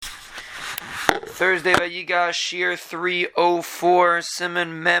Thursday Vayigash Shir 304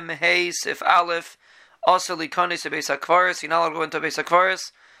 Simon Mem Hey Sif Aleph Asa Likani Beis HaKvaris. You're not allowed to go into Beis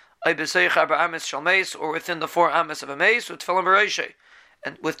HaKvaris. I B'seich Arba Amis Shal Meis, or within the 4 Amis of a Meis with Tefillin B'Reishay,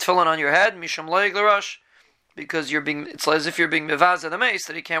 and with Tefillin on your head Misham Loig L'Rosh, because it's as if you're being Mevaz at the Meis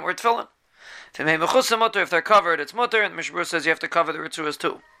that he can't wear Tefillin. If they're covered, it's mutter, and the Mishnah says you have to cover the Ritzuas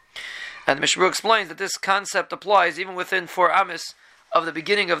too. And the Mishnah explains that this concept applies even within 4 Amis of the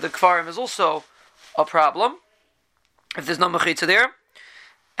beginning of the Kfarim is also a problem if there's no Mechitza there.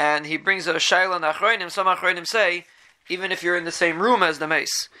 And he brings a Shaila and Achroinim. Some Achroinim say, even if you're in the same room as the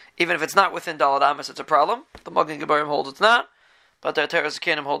mace, even if it's not within Dalad Amis, it's a problem. The Magen Gebarim holds it's not, but the Teres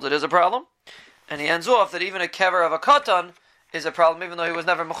Kenim holds it is a problem. And he ends off that even a kever of a katan is a problem, even though he was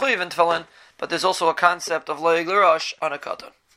never mechuyev in tefillin, but there's also a concept of loig l'rosh on a katan.